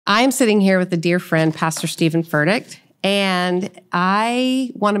I am sitting here with a dear friend, Pastor Steven Furtick, and I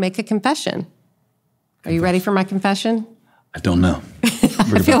want to make a confession. Are you ready for my confession? I don't know.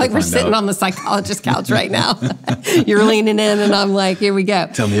 I feel like we're sitting on the psychologist couch right now. You're leaning in and I'm like, here we go.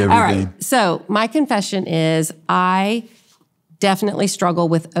 Tell me everything. All right. So my confession is I definitely struggle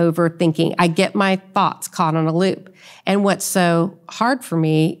with overthinking. I get my thoughts caught on a loop. And what's so hard for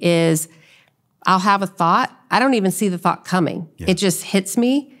me is I'll have a thought. I don't even see the thought coming. Yeah. It just hits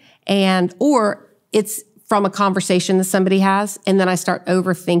me or it's from a conversation that somebody has, and then I start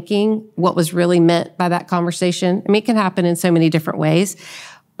overthinking what was really meant by that conversation. I mean, it can happen in so many different ways,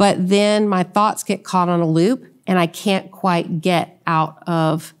 but then my thoughts get caught on a loop and I can't quite get out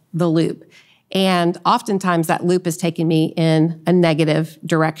of the loop. And oftentimes that loop is taking me in a negative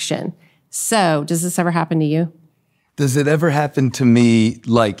direction. So does this ever happen to you? Does it ever happen to me,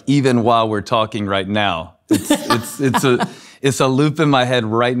 like even while we're talking right now? It's a loop in my head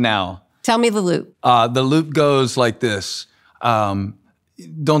right now. Tell me the loop. The loop goes like this.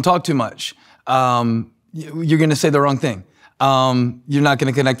 Don't talk too much. You're going to say the wrong thing. You're not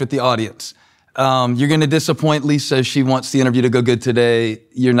going to connect with the audience. You're going to disappoint Lysa. She wants the interview to go good today.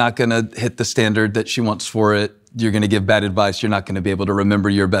 You're not going to hit the standard that she wants for it. You're going to give bad advice. You're not going to be able to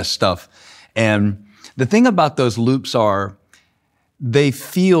remember your best stuff. And the thing about those loops are they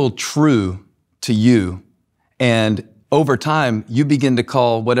feel true to you. And over time, you begin to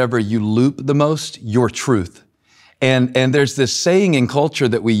call whatever you loop the most your truth. And there's this saying in culture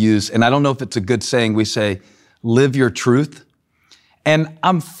that we use, and I don't know if it's a good saying. We say, live your truth. And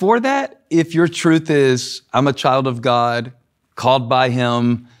I'm for that if your truth is, I'm a child of God, called by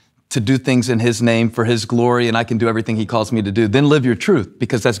Him to do things in His name for His glory, and I can do everything He calls me to do. Then live your truth,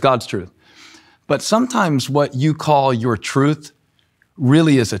 because that's God's truth. But sometimes what you call your truth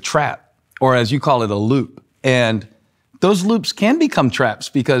really is a trap, or as you call it, a loop. And those loops can become traps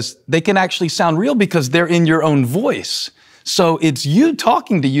because they can actually sound real because they're in your own voice. So it's you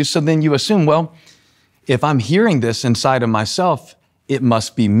talking to you, so then you assume, well, if I'm hearing this inside of myself, it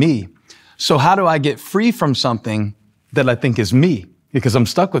must be me. So how do I get free from something that I think is me? Because I'm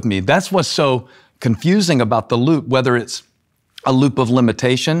stuck with me. That's what's so confusing about the loop, whether it's a loop of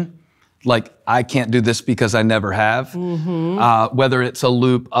limitation, like I can't do this because I never have, whether it's a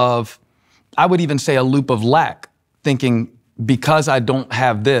loop of, I would even say a loop of lack, thinking because I don't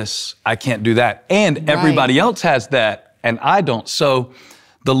have this, I can't do that. And everybody else has that and I don't. So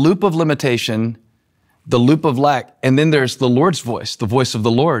the loop of limitation, the loop of lack, and then there's the Lord's voice, the voice of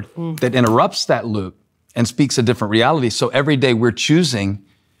the Lord that interrupts that loop and speaks a different reality. So every day we're choosing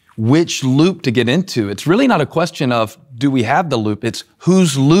which loop to get into. It's really not a question of, do we have the loop? It's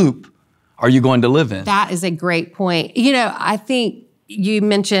whose loop are you going to live in? That is a great point. You know, I think you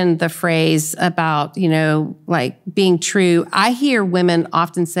mentioned the phrase about, like being true. I hear women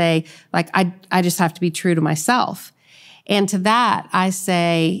often say, like, I just have to be true to myself. And to that, I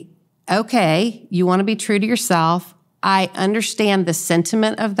say, okay, you want to be true to yourself. I understand the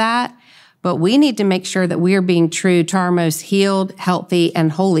sentiment of that, but we need to make sure that we are being true to our most healed, healthy,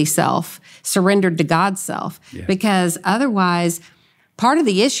 and holy self, surrendered to God's self. Yeah. Because otherwise, part of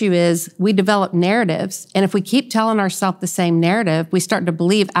the issue is we develop narratives, and if we keep telling ourselves the same narrative, we start to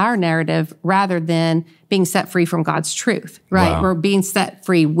believe our narrative rather than being set free from God's truth, right? Wow. We're being set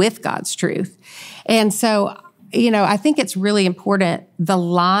free with God's truth. And so, I think it's really important. The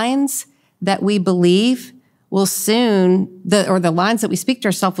lines that we believe will soon, the lines that we speak to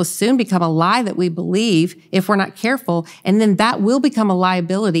ourselves will soon become a lie that we believe if we're not careful, and then that will become a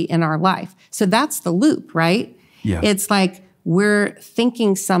liability in our life. So that's the loop, right? Yeah. It's like, we're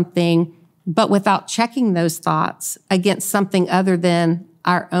thinking something, but without checking those thoughts against something other than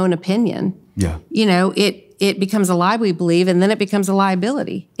our own opinion. Yeah. It becomes a lie we believe, and then it becomes a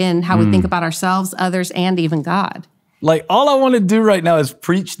liability in how we think about ourselves, others, and even God. Like, all I want to do right now is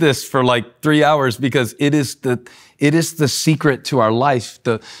preach this for like 3 hours because it is the secret to our life.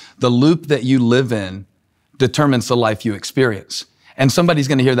 The loop that you live in determines the life you experience. And somebody's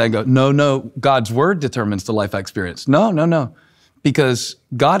going to hear that and go, no, God's word determines the life I experience. No. Because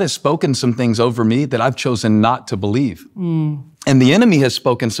God has spoken some things over me that I've chosen not to believe. And the enemy has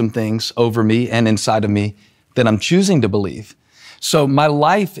spoken some things over me and inside of me that I'm choosing to believe. So my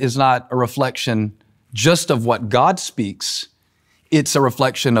life is not a reflection just of what God speaks. It's a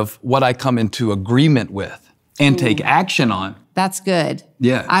reflection of what I come into agreement with and take action on. That's good.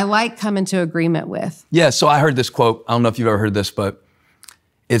 Yeah. I like coming to agreement with. Yeah, so I heard this quote. I don't know if you've ever heard this, but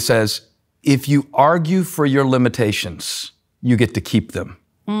it says, if you argue for your limitations, you get to keep them.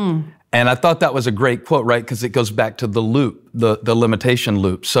 And I thought that was a great quote, right? Because it goes back to the loop, the limitation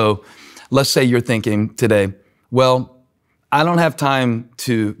loop. So let's say you're thinking today, well, I don't have time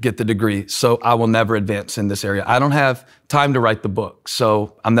to get the degree, so I will never advance in this area. I don't have time to write the book,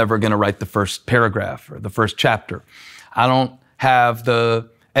 so I'm never going to write the first paragraph or the first chapter. I don't have the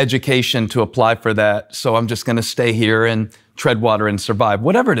education to apply for that, so I'm just going to stay here and tread water and survive.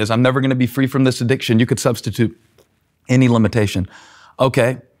 Whatever it is, I'm never going to be free from this addiction. You could substitute any limitation.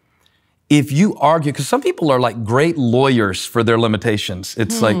 Okay. If you argue, because some people are like great lawyers for their limitations.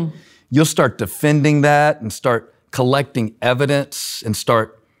 It's like you'll start defending that and start collecting evidence and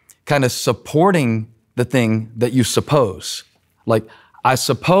start kind of supporting the thing that you suppose. Like, I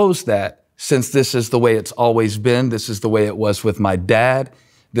suppose that since this is the way it's always been, this is the way it was with my dad,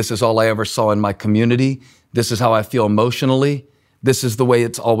 this is all I ever saw in my community, this is how I feel emotionally, this is the way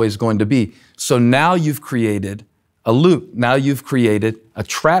it's always going to be. So now you've created a loop. Now you've created a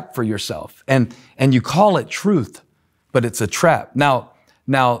trap for yourself. And you call it truth, but it's a trap. Now,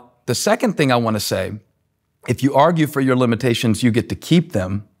 the second thing I want to say, if you argue for your limitations, you get to keep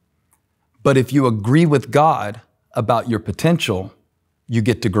them. But if you agree with God about your potential, you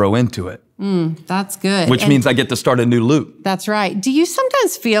get to grow into it. That's good. Which means I get to start a new loop. That's right. Do you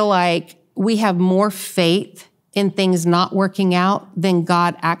sometimes feel like we have more faith in things not working out than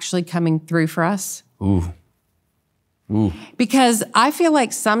God actually coming through for us? Ooh. Because I feel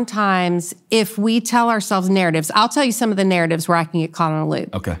like sometimes if we tell ourselves narratives, I'll tell you some of the narratives where I can get caught in a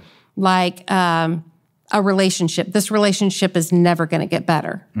loop. Okay. Like a relationship. This relationship is never going to get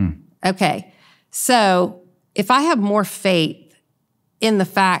better. Okay. So if I have more faith in the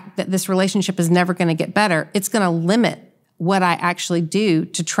fact that this relationship is never going to get better, it's going to limit what I actually do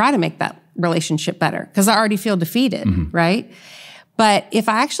to try to make that relationship better because I already feel defeated, right? But if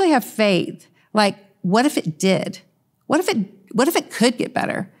I actually have faith, like, what if it did? What if it could get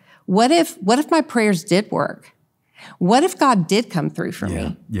better? What if my prayers did work? What if God did come through for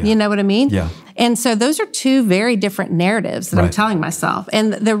me? Yeah. You know what I mean? Yeah. And so those are two very different narratives that I'm telling myself.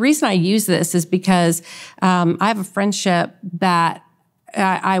 And the reason I use this is because I have a friendship that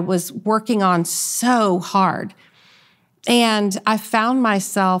I was working on so hard. And I found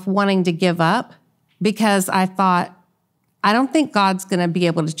myself wanting to give up because I thought, I don't think God's going to be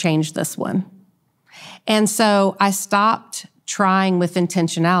able to change this one. And so I stopped trying with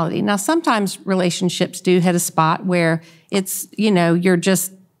intentionality. Now, sometimes relationships do hit a spot where it's,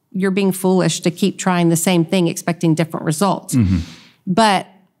 you're being foolish to keep trying the same thing, expecting different results. But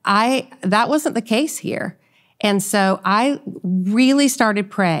that wasn't the case here. And so I really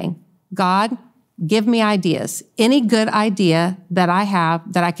started praying, God, give me ideas. Any good idea that I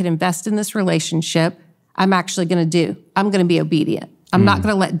have that I could invest in this relationship, I'm actually going to do. I'm going to be obedient. I'm not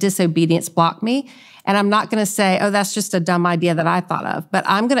going to let disobedience block me. And I'm not going to say, oh, that's just a dumb idea that I thought of. But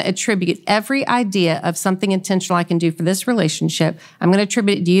I'm going to attribute every idea of something intentional I can do for this relationship. I'm going to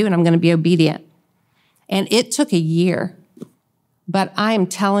attribute it to you, and I'm going to be obedient. And it took a year. But I am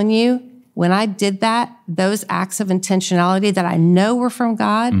telling you, when I did that, those acts of intentionality that I know were from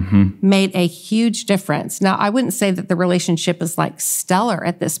God made a huge difference. Now, I wouldn't say that the relationship is like stellar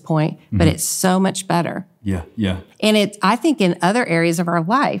at this point, but it's so much better. Yeah. And I think in other areas of our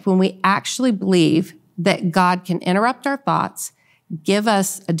life, when we actually believe that God can interrupt our thoughts, give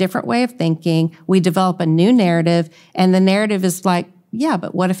us a different way of thinking, we develop a new narrative, and the narrative is like, yeah,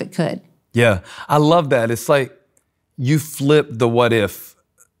 but what if it could? Yeah, I love that. It's like you flip the what if,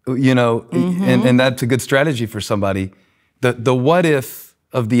 and that's a good strategy for somebody. The what if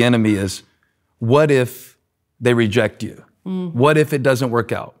of the enemy is, what if they reject you? What if it doesn't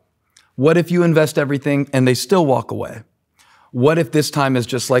work out? What if you invest everything and they still walk away? What if this time is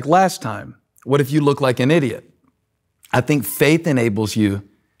just like last time? What if you look like an idiot? I think faith enables you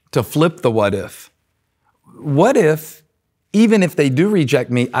to flip the what if. What if, even if they do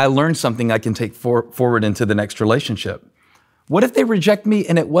reject me, I learn something I can take forward into the next relationship? What if they reject me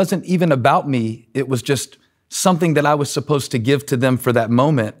and it wasn't even about me? It was just something that I was supposed to give to them for that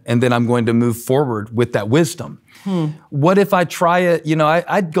moment, and then I'm going to move forward with that wisdom. What if I try it?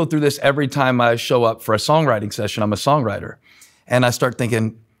 I go through this every time I show up for a songwriting session. I'm a songwriter. And I start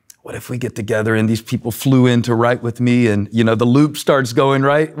thinking, what if we get together and these people flew in to write with me and, the loop starts going,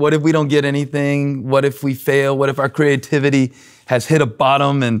 right? What if we don't get anything? What if we fail? What if our creativity has hit a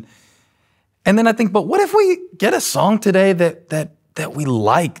bottom? And then I think, but what if we get a song today that we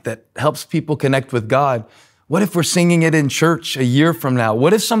like, that helps people connect with God? What if we're singing it in church a year from now?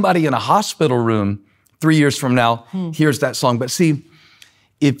 What if somebody in a hospital room 3 years from now hears that song? But see,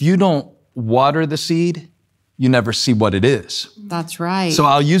 if you don't water the seed, you never see what it is. That's right. So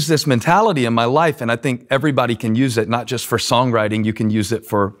I'll use this mentality in my life, and I think everybody can use it, not just for songwriting. You can use it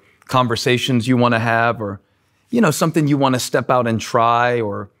for conversations you want to have, or, something you want to step out and try,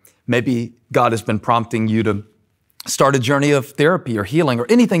 or maybe God has been prompting you to start a journey of therapy or healing or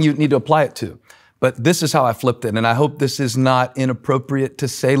anything you need to apply it to. But this is how I flipped it. And I hope this is not inappropriate to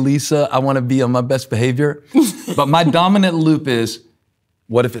say, Lysa, I want to be on my best behavior. But my dominant loop is,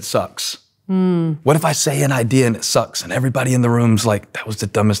 what if it sucks? What if I say an idea and it sucks and everybody in the room's like, that was the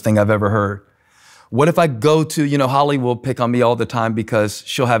dumbest thing I've ever heard? What if I go to, Holly will pick on me all the time because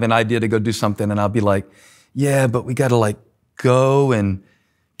she'll have an idea to go do something and I'll be like, yeah, but we got to go and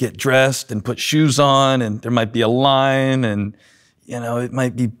get dressed and put shoes on and there might be a line and, it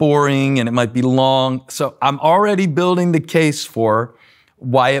might be boring and it might be long. So I'm already building the case for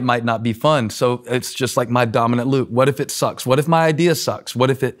why it might not be fun. So it's just like my dominant loop. What if it sucks? What if my idea sucks? What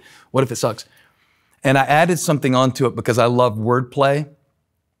if it sucks? And I added something onto it because I love wordplay.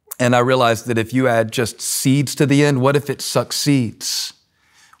 And I realized that if you add just seeds to the end, what if it succeeds?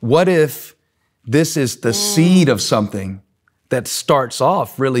 What if this is the seed of something that starts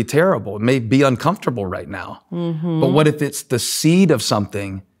off really terrible? It may be uncomfortable right now. But what if it's the seed of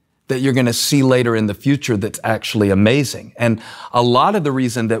something that you're going to see later in the future that's actually amazing? And a lot of the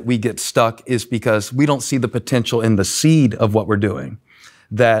reason that we get stuck is because we don't see the potential in the seed of what we're doing.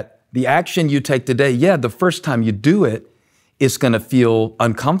 That the action you take today, the first time you do it, it's going to feel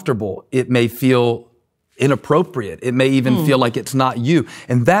uncomfortable. It may feel inappropriate. It may even feel like it's not you.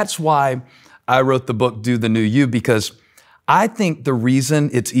 And that's why I wrote the book, Do the New You, because I think the reason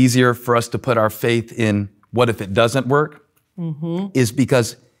it's easier for us to put our faith in what if it doesn't work is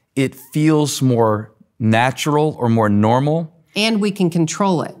because it feels more natural or more normal. And we can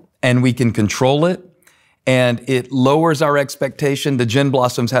control it. And it lowers our expectation. The Gin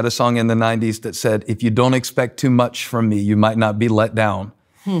Blossoms had a song in the 90s that said, if you don't expect too much from me, you might not be let down.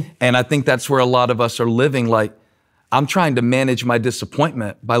 And I think that's where a lot of us are living. I'm trying to manage my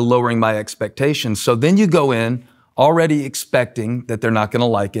disappointment by lowering my expectations. So then you go in already expecting that they're not going to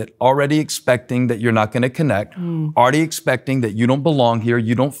like it, already expecting that you're not going to connect, already expecting that you don't belong here,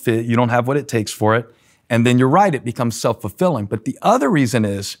 you don't fit, you don't have what it takes for it. And then you're right, it becomes self-fulfilling. But the other reason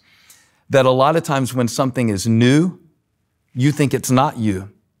is that a lot of times when something is new, you think it's not you,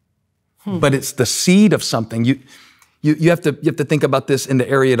 but it's the seed of something. You have to think about this in the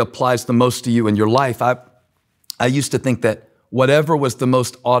area it applies the most to you in your life. I used to think that whatever was the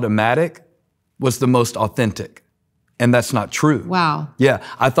most automatic was the most authentic. And that's not true. Wow. Yeah.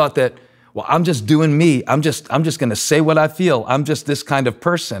 I thought that, I'm just doing me. I'm just going to say what I feel. I'm just this kind of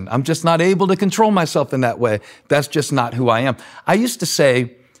person. I'm just not able to control myself in that way. That's just not who I am. I used to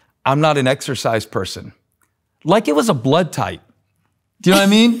say, I'm not an exercise person. Like it was a blood type. Do you know what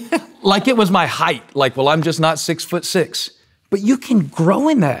I mean? Like it was my height. I'm just not 6'6". But you can grow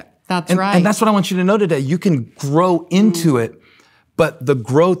in that. That's right. And that's what I want you to know today. You can grow into it, but the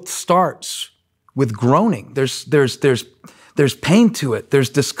growth starts with groaning. There's pain to it. There's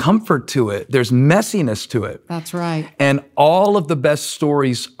discomfort to it. There's messiness to it. That's right. And all of the best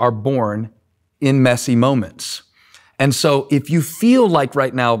stories are born in messy moments. And so if you feel like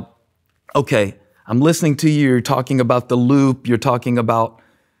right now, okay, I'm listening to you, you're talking about the loop, you're talking about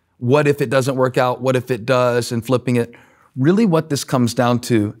what if it doesn't work out, what if it does, and flipping it. Really what this comes down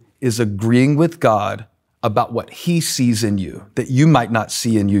to is agreeing with God about what He sees in you that you might not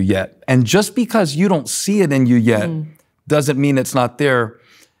see in you yet. And just because you don't see it in you yet doesn't mean it's not there.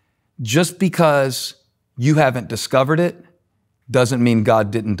 Just because you haven't discovered it doesn't mean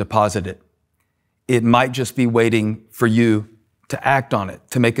God didn't deposit it. It might just be waiting for you to act on it,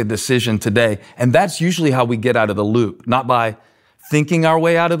 to make a decision today. And that's usually how we get out of the loop, not by thinking our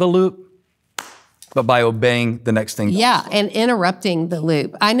way out of the loop, but by obeying the next thing. Yeah, and interrupting the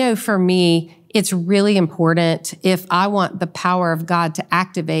loop. I know for me, it's really important if I want the power of God to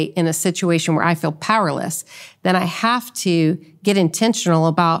activate in a situation where I feel powerless, then I have to get intentional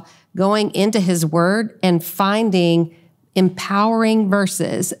about going into His Word and finding empowering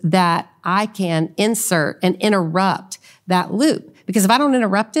verses that I can insert and interrupt that loop. Because if I don't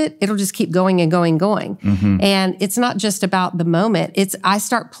interrupt it, it'll just keep going and going and going. And it's not just about the moment. I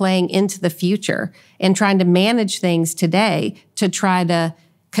start playing into the future and trying to manage things today to try to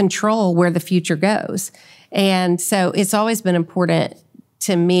control where the future goes. And so it's always been important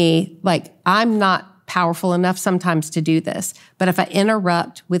to me, I'm not powerful enough sometimes to do this, but if I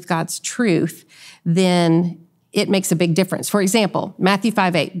interrupt with God's truth, then it makes a big difference. For example, Matthew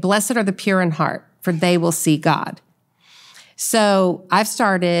 5:8, blessed are the pure in heart, for they will see God. So I've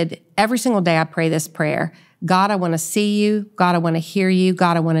started, every single day I pray this prayer. God, I want to see you. God, I want to hear you.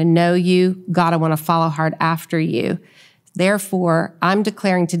 God, I want to know you. God, I want to follow hard after you. Therefore, I'm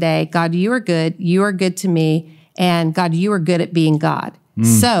declaring today, God, you are good. You are good to me. And God, you are good at being God.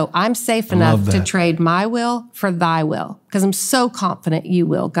 So I'm safe enough to trade my will for thy will because I'm so confident you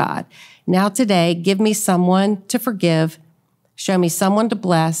will, God. Now today, give me someone to forgive, show me someone to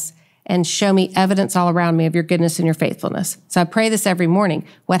bless, and show me evidence all around me of your goodness and your faithfulness. So I pray this every morning.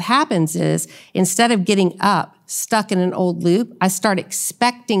 What happens is, instead of getting up, stuck in an old loop, I start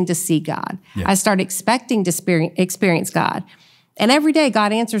expecting to see God. Yeah. I start expecting to experience God. And every day,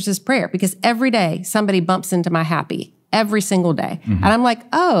 God answers his prayer, because every day somebody bumps into my happy. Every single day. And I'm like,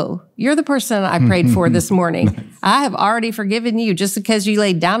 oh, you're the person I prayed for this morning. Nice. I have already forgiven you. Just because you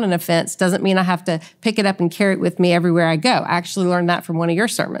laid down an offense doesn't mean I have to pick it up and carry it with me everywhere I go. I actually learned that from one of your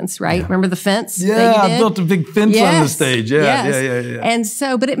sermons, right? Yeah. Remember the fence? Yeah, I built a big fence on the stage. Yeah, yeah. And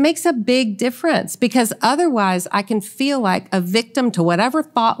so, but it makes a big difference, because otherwise I can feel like a victim to whatever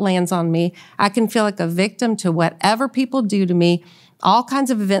thought lands on me. I can feel like a victim to whatever people do to me, all kinds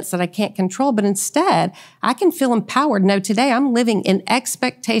of events that I can't control. But instead, I can feel empowered. No, today I'm living in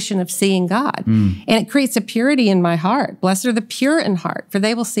expectation of seeing God. And it creates a purity in my heart. Blessed are the pure in heart, for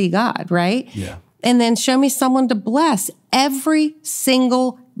they will see God, right? Yeah. And then show me someone to bless. Every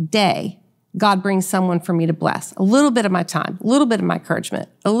single day, God brings someone for me to bless. A little bit of my time, a little bit of my encouragement,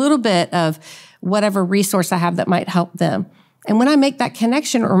 a little bit of whatever resource I have that might help them. And when I make that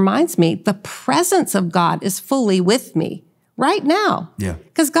connection, it reminds me the presence of God is fully with me right now. Yeah.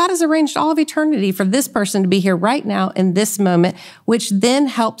 Because God has arranged all of eternity for this person to be here right now in this moment, which then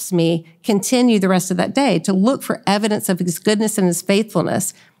helps me continue the rest of that day to look for evidence of his goodness and his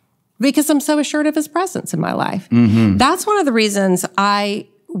faithfulness, because I'm so assured of his presence in my life. That's one of the reasons I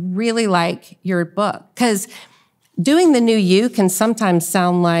really like your book, because doing the new you can sometimes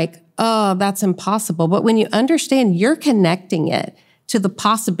sound like, oh, that's impossible. But when you understand you're connecting it to the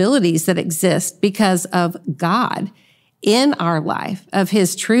possibilities that exist because of God in our life, of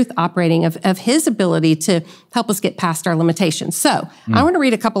his truth operating, of his ability to help us get past our limitations. So I want to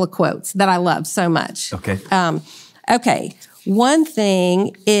read a couple of quotes that I love so much. Okay. Okay. One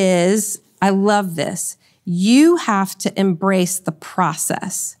thing is, I love this. You have to embrace the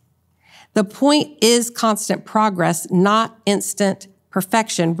process. The point is constant progress, not instant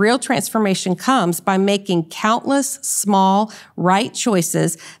perfection. Real transformation comes by making countless small right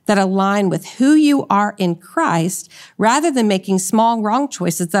choices that align with who you are in Christ, rather than making small wrong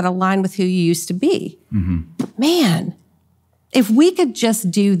choices that align with who you used to be. Man, if we could just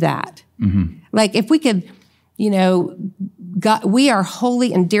do that, like if we could, God, we are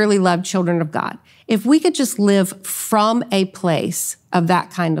holy and dearly loved children of God. If we could just live from a place of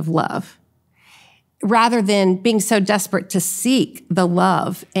that kind of love, rather than being so desperate to seek the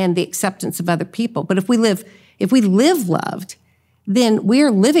love and the acceptance of other people. But if we live loved, then we are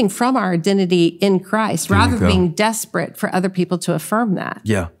living from our identity in Christ, rather than being desperate for other people to affirm that.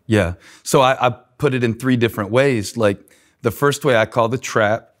 Yeah. So I put it in 3 different ways. Like, the first way I call the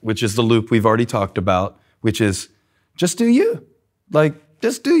trap, which is the loop we've already talked about, which is just do you. Like,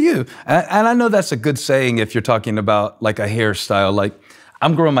 just do you. And I know that's a good saying if you're talking about like a hairstyle. Like,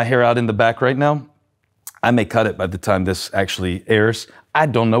 I'm growing my hair out in the back right now. I may cut it by the time this actually airs. I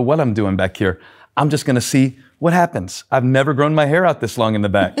don't know what I'm doing back here. I'm just going to see what happens. I've never grown my hair out this long in the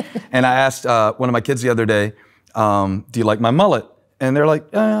back. And I asked one of my kids the other day, do you like my mullet? And they're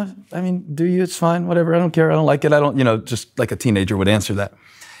like, do you? It's fine, whatever. I don't care. I don't like it. I don't, just like a teenager would answer that.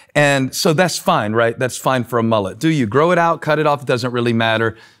 And so that's fine, right? That's fine for a mullet. Do you grow it out, cut it off? It doesn't really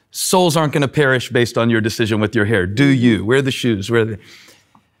matter. Souls aren't going to perish based on your decision with your hair. Do you? Wear the shoes.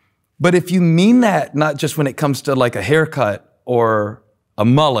 But if you mean that, not just when it comes to like a haircut or a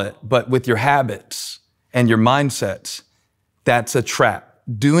mullet, but with your habits and your mindsets, that's a trap.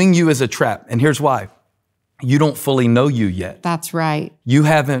 Doing you is a trap. And here's why. You don't fully know you yet. That's right. You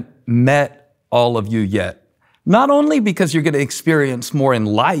haven't met all of you yet. Not only because you're going to experience more in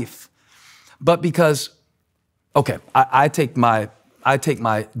life, but because, okay, I take my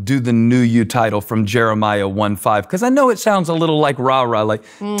do the new you title from Jeremiah 1:5, because I know it sounds a little like rah-rah, like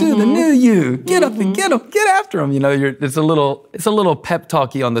do the new you, get up and get after them. It's a little pep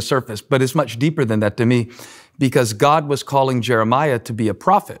talky on the surface, but it's much deeper than that to me, because God was calling Jeremiah to be a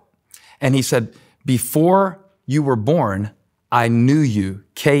prophet. And he said, before you were born, I knew you,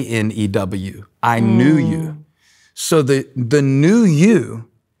 K-N-E-W. I knew you. So the new you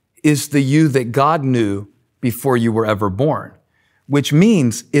is the you that God knew before you were ever born. Which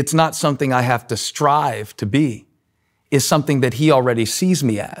means it's not something I have to strive to be. It's something that he already sees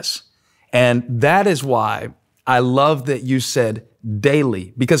me as. And that is why I love that you said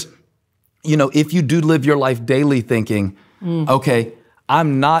daily. Because, if you do live your life daily thinking, okay,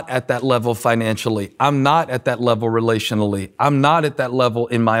 I'm not at that level financially. I'm not at that level relationally. I'm not at that level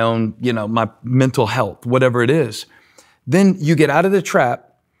in my own, my mental health, whatever it is. Then you get out of the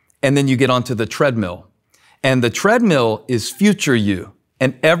trap and then you get onto the treadmill. And the treadmill is future you.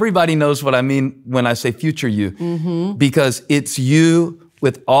 And everybody knows what I mean when I say future you, because it's you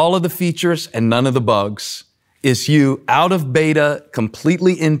with all of the features and none of the bugs. It's you out of beta,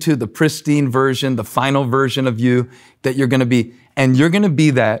 completely into the pristine version, the final version of you that you're gonna be. And you're gonna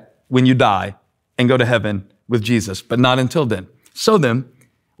be that when you die and go to heaven with Jesus, but not until then. So then,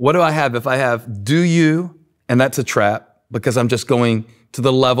 what do I have? If I have do you, and that's a trap because I'm just going to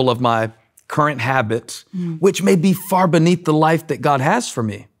the level of my current habits, which may be far beneath the life that God has for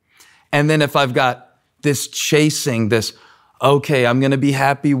me. And then if I've got this chasing, this, okay, I'm gonna be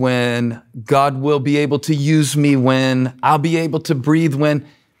happy when, God will be able to use me when, I'll be able to breathe when,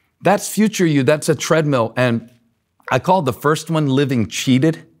 that's future you, that's a treadmill. And I call the first one living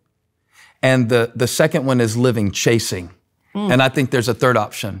cheated, and the second one is living chasing. And I think there's a third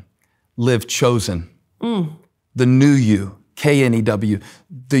option, live chosen. The new you, K-N-E-W,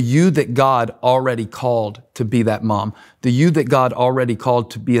 the you that God already called to be that mom, the you that God already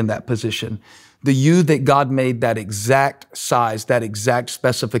called to be in that position, the you that God made that exact size, that exact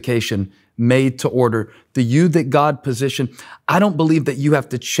specification, made to order, the you that God positioned. I don't believe that you have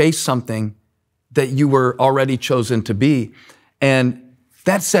to chase something that you were already chosen to be. And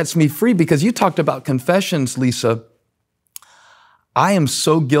that sets me free, because you talked about confessions, Lysa. I am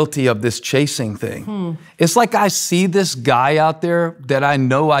so guilty of this chasing thing. It's like I see this guy out there that I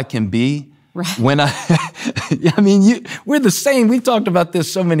know I can be. Right. When we're the same. We've talked about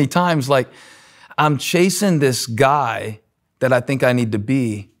this so many times. Like, I'm chasing this guy that I think I need to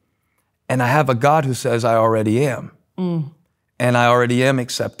be. And I have a God who says I already am. And I already am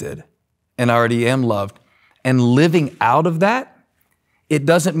accepted. And I already am loved. And living out of that, it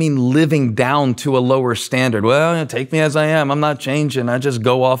doesn't mean living down to a lower standard. Well, take me as I am. I'm not changing. I just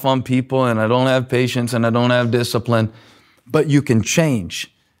go off on people, and I don't have patience, and I don't have discipline. But you can change.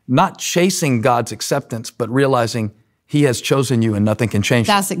 Not chasing God's acceptance, but realizing He has chosen you and nothing can change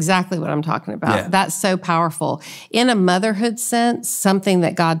That's exactly what I'm talking about. Yeah. That's so powerful. In a motherhood sense, something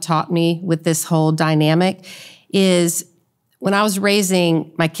that God taught me with this whole dynamic is, when I was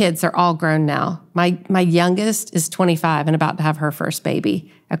raising my kids, they're all grown now. My youngest is 25 and about to have her first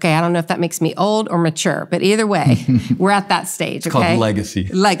baby. Okay, I don't know if that makes me old or mature, but either way, we're at that stage, okay? It's called legacy.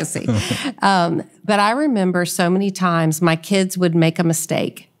 Legacy. But I remember so many times my kids would make a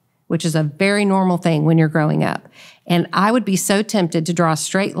mistake, which is a very normal thing when you're growing up. And I would be so tempted to draw a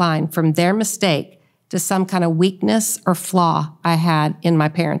straight line from their mistake to some kind of weakness or flaw I had in my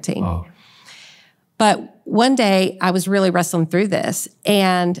parenting. Oh. But one day I was really wrestling through this,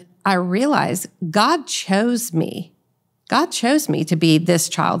 and I realized God chose me. God chose me to be this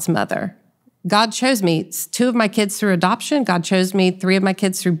child's mother. God chose me, 2 of my kids through adoption. God chose me, 3 of my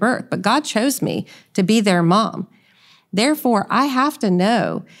kids through birth. But God chose me to be their mom. Therefore, I have to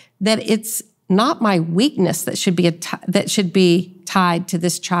know that it's not my weakness that should be tied to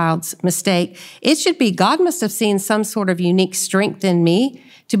this child's mistake. It should be God must have seen some sort of unique strength in me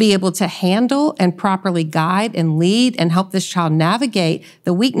to be able to handle and properly guide and lead and help this child navigate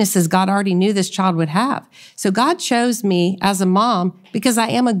the weaknesses God already knew this child would have. So God chose me as a mom because I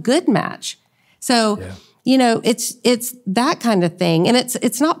am a good match. So, it's that kind of thing. And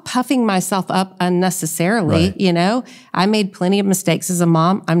it's not puffing myself up unnecessarily, right. I made plenty of mistakes as a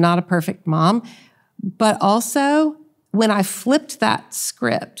mom. I'm not a perfect mom. But also, when I flipped that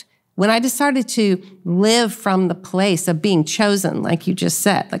script, when I decided to live from the place of being chosen, like you just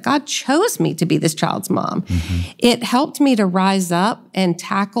said, like God chose me to be this child's mom, it helped me to rise up and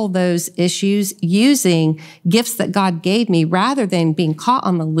tackle those issues using gifts that God gave me rather than being caught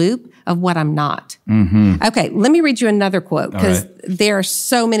on the loop of what I'm not. Okay, let me read you another quote, because there are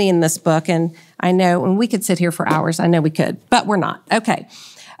so many in this book, and I know, and we could sit here for hours, I know we could, but we're not. Okay.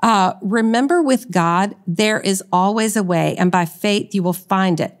 Remember, with God, there is always a way, and by faith you will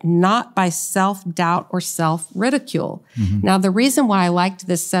find it, not by self-doubt or self-ridicule. Now, the reason why I liked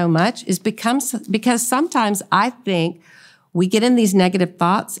this so much is because sometimes I think we get in these negative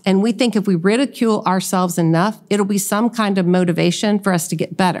thoughts, and we think if we ridicule ourselves enough, it'll be some kind of motivation for us to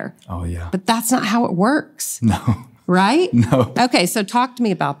get better. Oh, yeah. But that's not how it works. No. Right? No. Okay, so talk to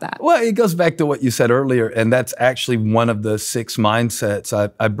me about that. Well, it goes back to what you said earlier, and that's actually one of the 6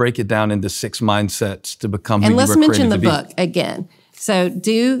 mindsets. I break it down into 6 mindsets to become who you were created to be. And let's mention the book again. So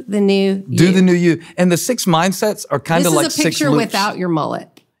do the new you. Do the new you. And the 6 mindsets are kind of like 6 loops. This is a picture without your mullet.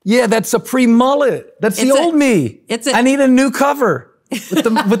 Yeah, that's a pre-mullet. That's the old me. I need a new cover.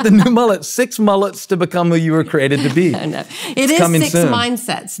 With the new mullet, 6 mullets to become who you were created to be. No. It is 6 soon.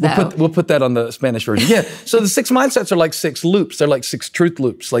 Mindsets, though. We'll put that on the Spanish version. Yeah. So the 6 mindsets are like 6 loops. They're like 6 truth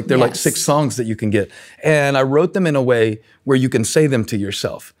loops. Like they're like 6 songs that you can get. And I wrote them in a way where you can say them to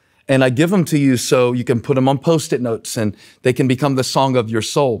yourself. And I give them to you so you can put them on Post-it notes and they can become the song of your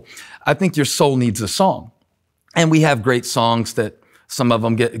soul. I think your soul needs a song. And we have great songs that some of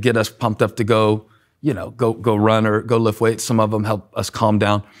them get us pumped up to go run or go lift weights. Some of them help us calm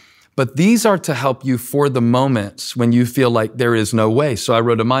down. But these are to help you for the moments when you feel like there is no way. So I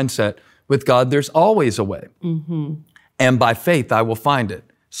wrote a mindset, with God, there's always a way. Mm-hmm. And by faith, I will find it.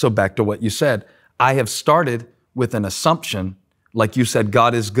 So back to what you said, I have started with an assumption. Like you said,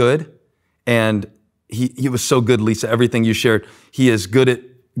 God is good, and he was so good, Lysa, everything you shared. He is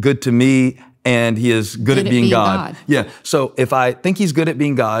good to me, and he is good at being God. Yeah, so if I think he's good at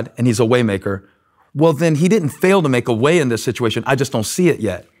being God, and he's a way maker, well, then he didn't fail to make a way in this situation. I just don't see it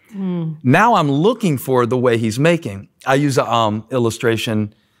yet. Now I'm looking for the way he's making. I use an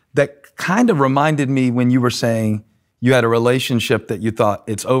illustration that kind of reminded me when you were saying you had a relationship that you thought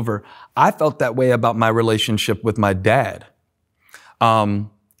it's over. I felt that way about my relationship with my dad.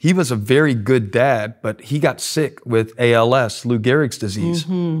 He was a very good dad, but he got sick with ALS, Lou Gehrig's disease.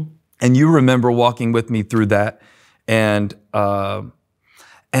 Mm-hmm. And you remember walking with me through that. And I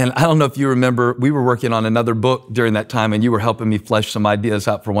don't know if you remember, we were working on another book during that time, and you were helping me flesh some ideas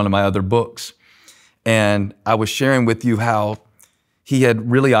out for one of my other books. And I was sharing with you how he had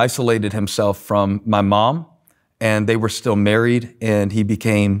really isolated himself from my mom, and they were still married, and he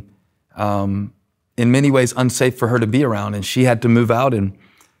became, in many ways, unsafe for her to be around, and she had to move out. And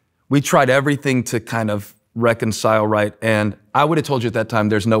we tried everything to kind of reconcile, right? And I would have told you at that time,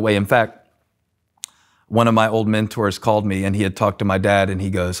 there's no way. In fact, one of my old mentors called me, and he had talked to my dad, and he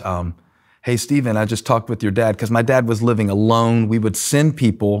goes, hey, Steven, I just talked with your dad, because my dad was living alone. We would send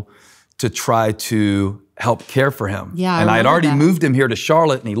people to try to help care for him. Yeah, and I had already moved him here to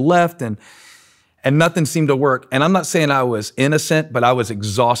Charlotte, and he left, and nothing seemed to work. And I'm not saying I was innocent, but I was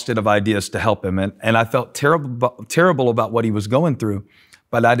exhausted of ideas to help him. And I felt terrible about what he was going through,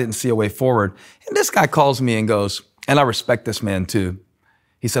 but I didn't see a way forward. And this guy calls me and goes, and I respect this man too.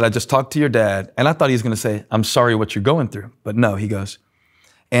 He said, I just talked to your dad. And I thought he was going to say, I'm sorry what you're going through. But no, he goes,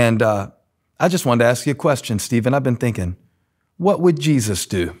 and I just wanted to ask you a question, Steven. I've been thinking, what would Jesus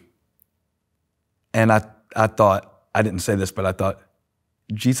do? And I thought, I didn't say this, but I thought,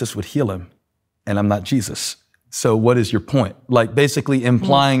 Jesus would heal him. And I'm not Jesus. So what is your point? Like basically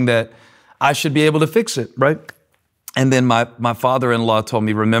implying that I should be able to fix it, right? And then my father-in-law told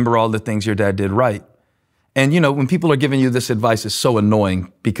me, remember all the things your dad did right. And when people are giving you this advice, it's so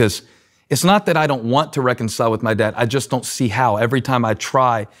annoying, because it's not that I don't want to reconcile with my dad. I just don't see how. Every time I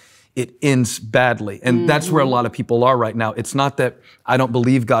try, it ends badly. And that's where a lot of people are right now. It's not that I don't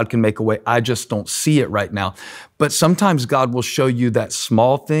believe God can make a way. I just don't see it right now. But sometimes God will show you that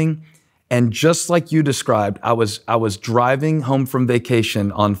small thing. And just like you described, I was driving home from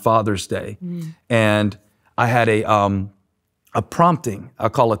vacation on Father's Day, and I had a prompting, I'll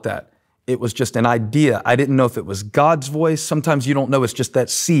call it that. It was just an idea. I didn't know if it was God's voice. Sometimes you don't know, it's just that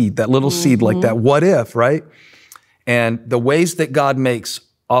seed, that little seed, like that what if, right? And the ways that God makes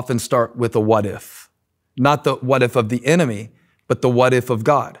often start with a what if. Not the what if of the enemy, but the what if of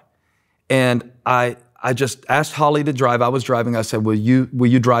God. And I just asked Holly to drive. I was driving. I said, will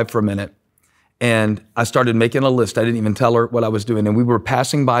you drive for a minute? And I started making a list. I didn't even tell her what I was doing. And we were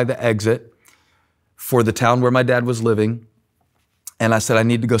passing by the exit for the town where my dad was living. And I said, I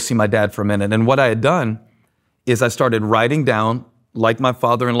need to go see my dad for a minute. And what I had done is I started writing down, like my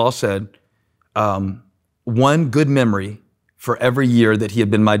father-in-law said, one good memory for every year that he had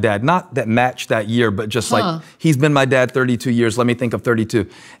been my dad. Not that matched that year, but just like, he's been my dad 32 years. Let me think of 32.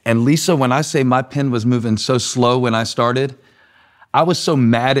 And Lysa, when I say my pen was moving so slow when I started, I was so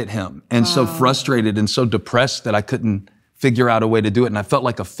mad at him and so frustrated and so depressed that I couldn't figure out a way to do it. And I felt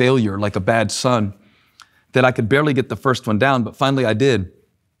like a failure, like a bad son, that I could barely get the first one down, but finally I did.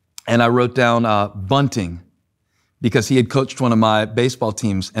 And I wrote down bunting, because he had coached one of my baseball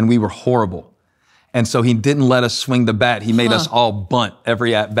teams and we were horrible. And so he didn't let us swing the bat. He made us all bunt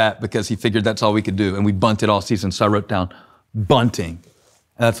every at bat because he figured that's all we could do. And we bunted all season. So I wrote down bunting.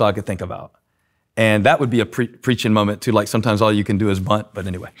 And that's all I could think about. And that would be a preaching moment too. Like sometimes all you can do is bunt, but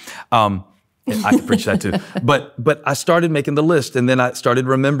anyway, I could preach that too. But I started making the list, and then I started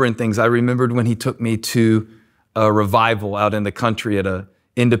remembering things. I remembered when he took me to a revival out in the country at a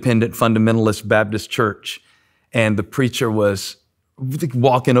independent fundamentalist Baptist church. And the preacher was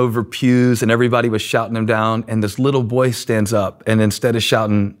walking over pews and everybody was shouting him down. And this little boy stands up, and instead of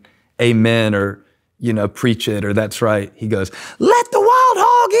shouting amen or, preach it or that's right, he goes, let the wild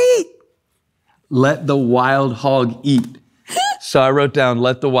hog eat. Let the wild hog eat. So I wrote down,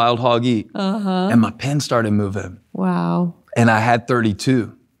 let the wild hog eat. And my pen started moving. Wow. And I had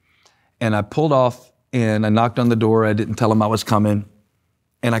 32. And I pulled off and I knocked on the door. I didn't tell him I was coming.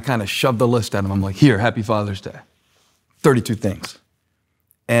 And I kind of shoved the list at him. I'm like, here, happy Father's Day. 32 things.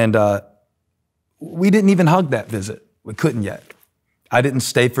 And we didn't even hug that visit. We couldn't yet. I didn't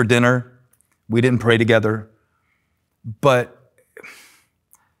stay for dinner. We didn't pray together. But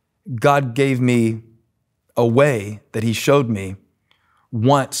God gave me a way that he showed me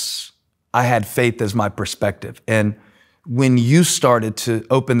once I had faith as my perspective. And when you started to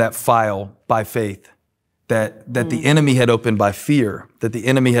open that file by faith, that the enemy had opened by fear, that the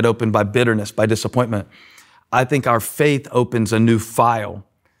enemy had opened by bitterness, by disappointment, I think our faith opens a new file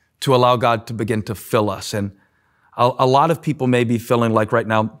to allow God to begin to fill us. And a lot of people may be feeling like right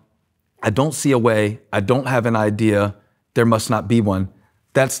now, I don't see a way, I don't have an idea, there must not be one.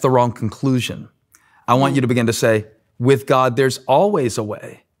 That's the wrong conclusion. I want you to begin to say, with God, there's always a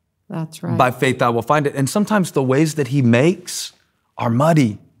way. That's right. By faith, I will find it. And sometimes the ways that he makes are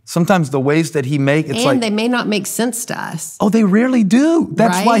muddy. Sometimes the ways that he makes, it's like... And they may not make sense to us. Oh, they rarely do.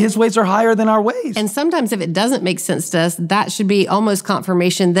 That's right? why his ways are higher than our ways. And sometimes if it doesn't make sense to us, that should be almost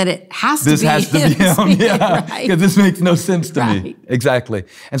confirmation that it has to be him. This has to be him, yeah. Right? Because this makes no sense to Right. me. Exactly.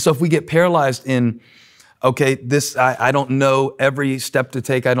 And so if we get paralyzed in, okay, this, I don't know every step to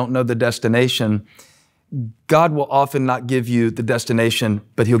take, I don't know the destination, God will often not give you the destination,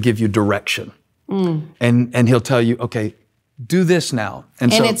 but he'll give you direction. And he'll tell you, okay, do this now.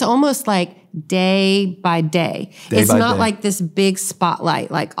 And so it's almost like day by day. It's not like this big spotlight,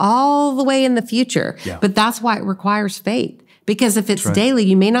 like all the way in the future. Yeah. But that's why it requires faith. Because if it's daily,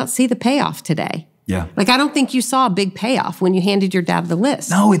 you may not see the payoff today. Yeah. Like, I don't think you saw a big payoff when you handed your dad the list.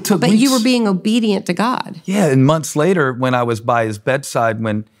 No, it took But weeks. you were being obedient to God. Yeah, and months later, when I was by his bedside,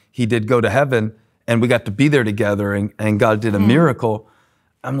 when he did go to heaven, and we got to be there together, and God did a miracle,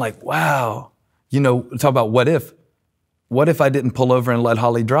 I'm like, wow. You know, talk about what if. What if I didn't pull over and let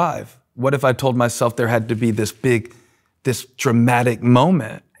Holly drive? What if I told myself there had to be this big, this dramatic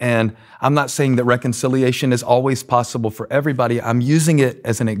moment? And I'm not saying that reconciliation is always possible for everybody. I'm using it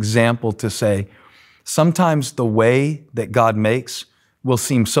as an example to say, sometimes the way that God makes will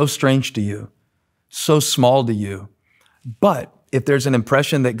seem so strange to you, so small to you. But if there's an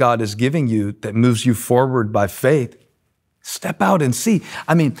impression that God is giving you that moves you forward by faith, step out and see.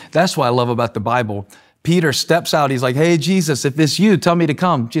 I mean, that's what I love about the Bible. Peter steps out. He's like, hey, Jesus, if it's you, tell me to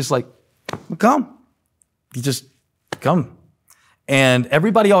come. Jesus like, come. You just come. And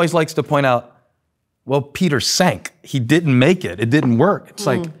everybody always likes to point out, well, Peter sank. He didn't make it. It didn't work. It's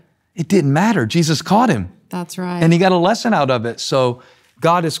like, it didn't matter. Jesus caught him. That's right. And he got a lesson out of it. So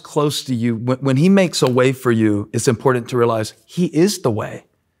God is close to you. When he makes a way for you, it's important to realize he is the way.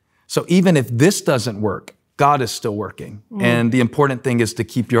 So even if this doesn't work, God is still working. And the important thing is to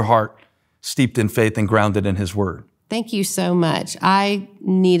keep your heart steeped in faith and grounded in his word. Thank you so much. I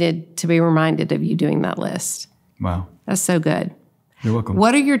needed to be reminded of you doing that list. Wow. That's so good. You're welcome.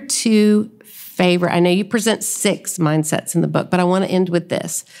 What are your two favorite, I know you present 6 mindsets in the book, but I want to end with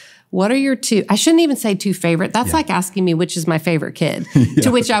this. What are your two, I shouldn't even say two favorite. That's like asking me which is my favorite kid, to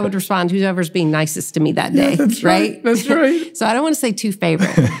which I would respond, whoever's being nicest to me that day, that's right? That's right. So I don't want to say two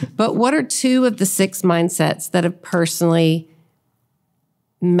favorite, but what are 2 of the 6 mindsets that have personally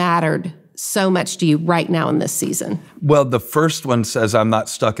mattered so much to you right now in this season? Well, the first one says, I'm not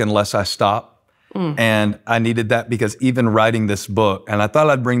stuck unless I stop. And I needed that because even writing this book, and I thought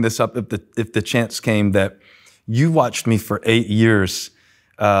I'd bring this up if the chance came, that you watched me for 8 years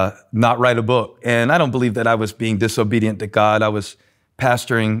not write a book. And I don't believe that I was being disobedient to God. I was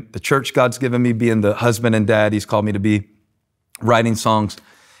pastoring the church God's given me, being the husband and dad He's called me to be, writing songs.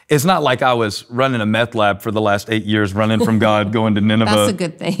 It's not like I was running a meth lab for the last 8 years, running from God, going to Nineveh. That's a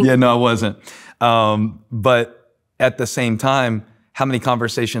good thing. Yeah, no, I wasn't. But at the same time, how many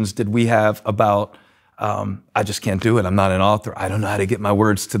conversations did we have about, I just can't do it. I'm not an author. I don't know how to get my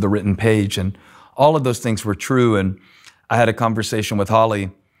words to the written page. And all of those things were true. And I had a conversation with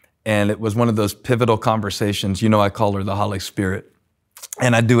Holly, and it was one of those pivotal conversations. You know, I call her the Holly Spirit.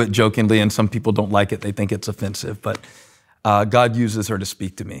 And I do it jokingly, and some people don't like it. They think it's offensive. But God uses her to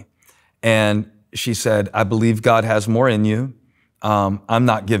speak to me. And she said, I believe God has more in you. I'm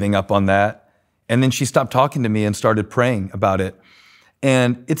not giving up on that. And then she stopped talking to me and started praying about it.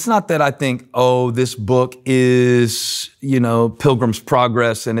 And it's not that I think, oh, this book is, Pilgrim's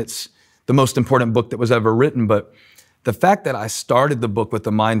Progress and it's the most important book that was ever written. But the fact that I started the book with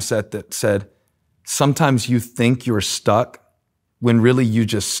a mindset that said, sometimes you think you're stuck when really you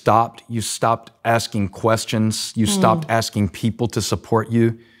just stopped. You stopped asking questions. You stopped asking people to support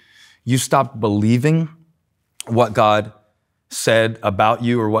you. You stopped believing what God said about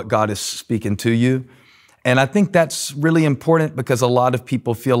you or what God is speaking to you. And I think that's really important because a lot of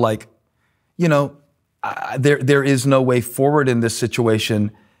people feel like, there is no way forward in this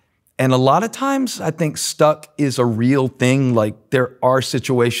situation. And a lot of times I think stuck is a real thing. Like there are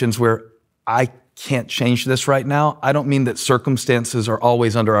situations where I can't change this right now. I don't mean that circumstances are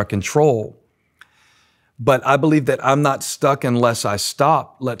always under our control, but I believe that I'm not stuck unless I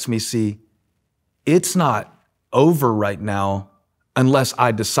stop lets me see it's not over right now unless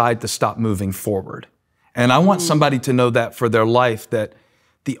I decide to stop moving forward. And I want somebody to know that for their life, that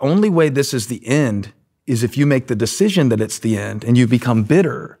the only way this is the end is if you make the decision that it's the end and you become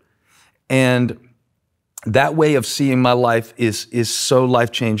bitter. And that way of seeing my life is so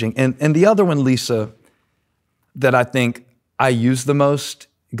life-changing. And the other one, Lysa, that I think I use the most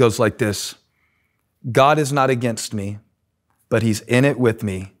goes like this. God is not against me, but he's in it with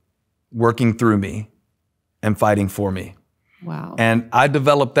me, working through me and fighting for me. Wow. And I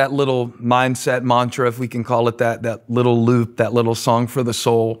developed that little mindset mantra, if we can call it that little loop, that little song for the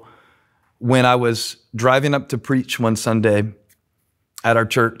soul, when I was driving up to preach one Sunday at our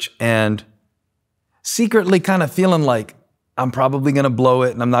church and secretly kind of feeling like I'm probably going to blow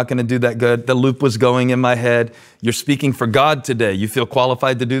it and I'm not going to do that good. The loop was going in my head. You're speaking for God today. You feel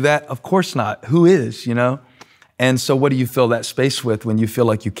qualified to do that? Of course not. Who is, you know? And so what do you fill that space with when you feel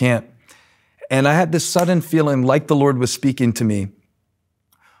like you can't? And I had this sudden feeling like the Lord was speaking to me.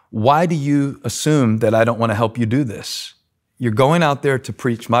 Why do you assume that I don't want to help you do this? You're going out there to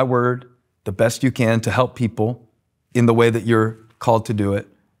preach my word the best you can to help people in the way that you're called to do it.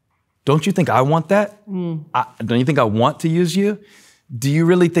 Don't you think I want that? Don't you think I want to use you? Do you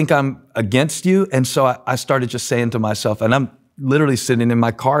really think I'm against you? And so I started just saying to myself, and I'm literally sitting in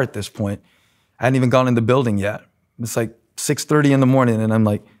my car at this point. I hadn't even gone in the building yet. It's like 6:30 in the morning, and I'm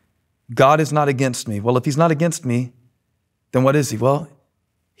like, God is not against me. Well, if he's not against me, then what is he? Well,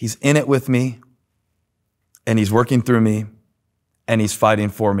 he's in it with me, and he's working through me, and he's fighting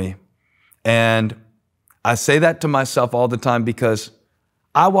for me. And I say that to myself all the time because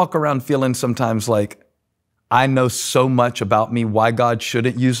I walk around feeling sometimes like I know so much about me, why God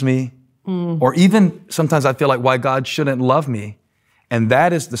shouldn't use me, or even sometimes I feel like why God shouldn't love me. And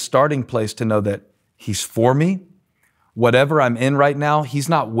that is the starting place to know that he's for me. Whatever I'm in right now, he's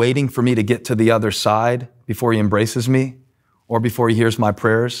not waiting for me to get to the other side before he embraces me or before he hears my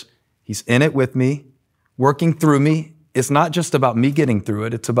prayers. He's in it with me, working through me. It's not just about me getting through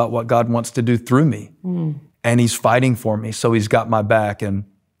it. It's about what God wants to do through me. And he's fighting for me, so he's got my back. And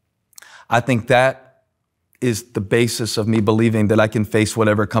I think that is the basis of me believing that I can face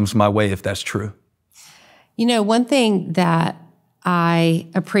whatever comes my way if that's true. You know, one thing that I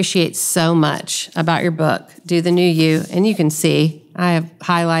appreciate so much about your book, Do the New You, and you can see I have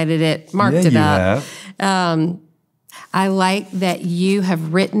highlighted it, marked it up. I like that you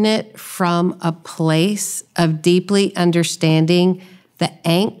have written it from a place of deeply understanding the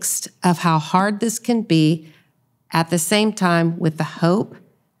angst of how hard this can be, at the same time with the hope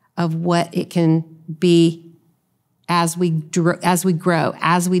of what it can be as we grow,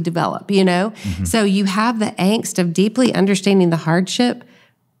 as we develop, you know? So you have the angst of deeply understanding the hardship,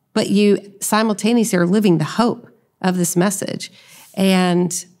 but you simultaneously are living the hope of this message.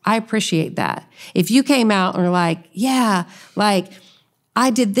 And I appreciate that. If you came out and were like, yeah, like I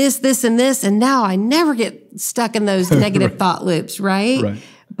did this, this, and this, and now I never get stuck in those negative thought loops, right?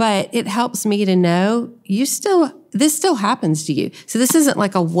 But it helps me to know this still happens to you. So this isn't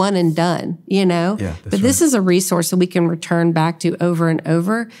like a one and done, you know? But this is a resource that we can return back to over and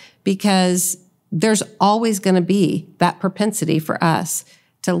over, because there's always going to be that propensity for us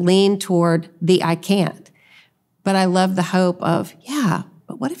to lean toward the I can't. But I love the hope of, yeah,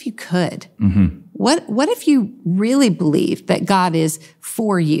 but what if you could? What if you really believe that God is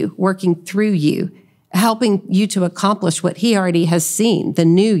for you, working through you, helping you to accomplish what he already has seen, the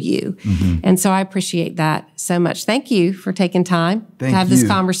new you? And so I appreciate that so much. Thank you for taking time to have this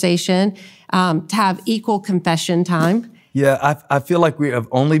conversation, to have equal confession time. Yeah, I feel like we have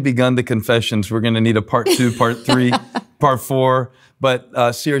only begun the confessions. We're going to need a part 2, part 3, part 4.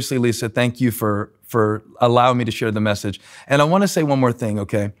 But seriously, Lysa, thank you for allowing me to share the message. And I want to say one more thing,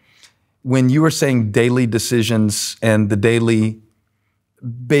 okay? When you were saying daily decisions and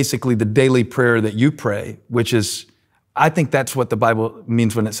basically the daily prayer that you pray, which is, I think that's what the Bible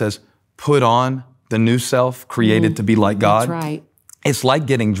means when it says, put on the new self created to be like God. That's right. It's like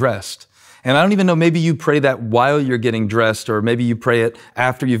getting dressed. And I don't even know, maybe you pray that while you're getting dressed, or maybe you pray it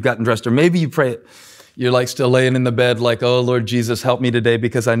after you've gotten dressed, or maybe you pray it, you're like still laying in the bed like, oh, Lord Jesus, help me today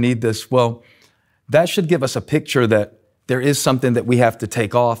because I need this. Well, that should give us a picture that there is something that we have to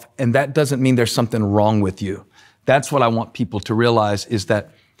take off, and that doesn't mean there's something wrong with you. That's what I want people to realize, is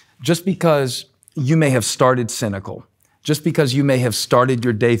that just because you may have started cynical, just because you may have started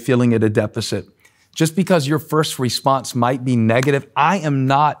your day feeling at a deficit, just because your first response might be negative. I am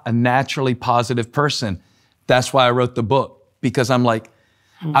not a naturally positive person. That's why I wrote the book, because I'm like,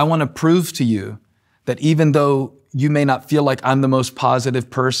 I want to prove to you that even though you may not feel like I'm the most positive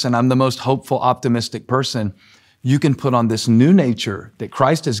person, I'm the most hopeful, optimistic person, you can put on this new nature that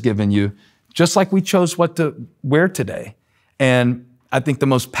Christ has given you, just like we chose what to wear today. And I think the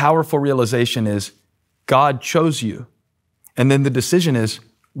most powerful realization is God chose you. And then the decision is,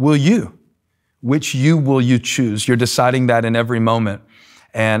 will you? Which you will you choose? You're deciding that in every moment.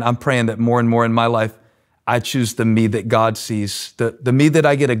 And I'm praying that more and more in my life, I choose the me that God sees, the me that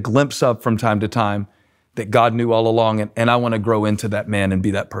I get a glimpse of from time to time, that God knew all along. And I want to grow into that man and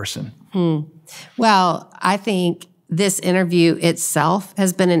be that person. Well, I think this interview itself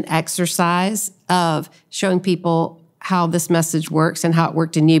has been an exercise of showing people how this message works and how it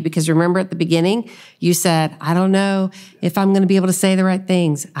worked in you. Because remember at the beginning, you said, I don't know if I'm going to be able to say the right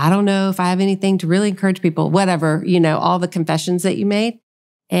things. I don't know if I have anything to really encourage people, whatever, all the confessions that you made.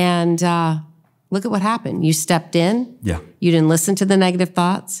 And look at what happened. You stepped in. Yeah. You didn't listen to the negative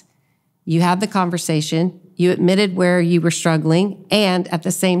thoughts. You had the conversation. You admitted where you were struggling. And at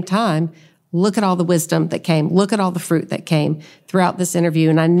the same time, look at all the wisdom that came. Look at all the fruit that came throughout this interview.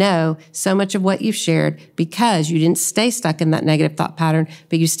 And I know so much of what you've shared because you didn't stay stuck in that negative thought pattern,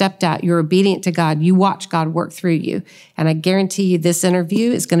 but you stepped out. You're obedient to God. You watch God work through you. And I guarantee you this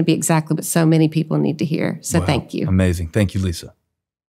interview is going to be exactly what so many people need to hear. So Thank you. Amazing. Thank you, Lysa.